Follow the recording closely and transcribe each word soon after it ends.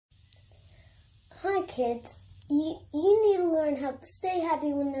Hi kids, you need to learn how to stay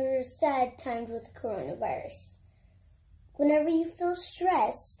happy when there are sad times with the coronavirus. Whenever you feel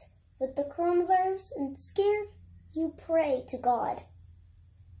stressed with the coronavirus and scared, you pray to God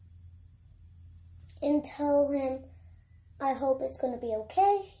and tell Him, I hope it's going to be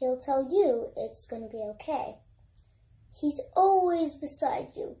okay. He'll tell you it's going to be okay. He's always beside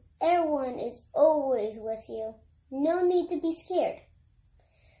you. Everyone is always with you. No need to be scared.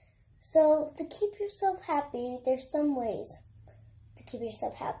 So to keep yourself happy, there's some ways to keep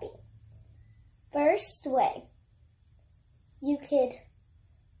yourself happy. First way, you could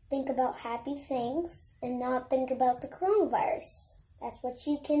think about happy things and not think about the coronavirus. That's what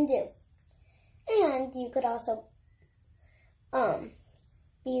you can do. And you could also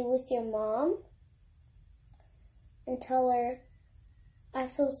be with your mom and tell her, I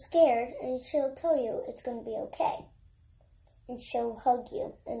feel scared, and she'll tell you it's going to be okay. And she'll hug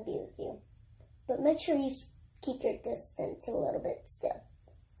you and be with you. But make sure you keep your distance a little bit still.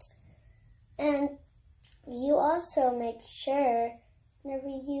 And you also make sure whenever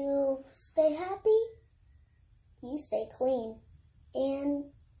you stay happy, you stay clean and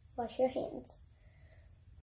wash your hands.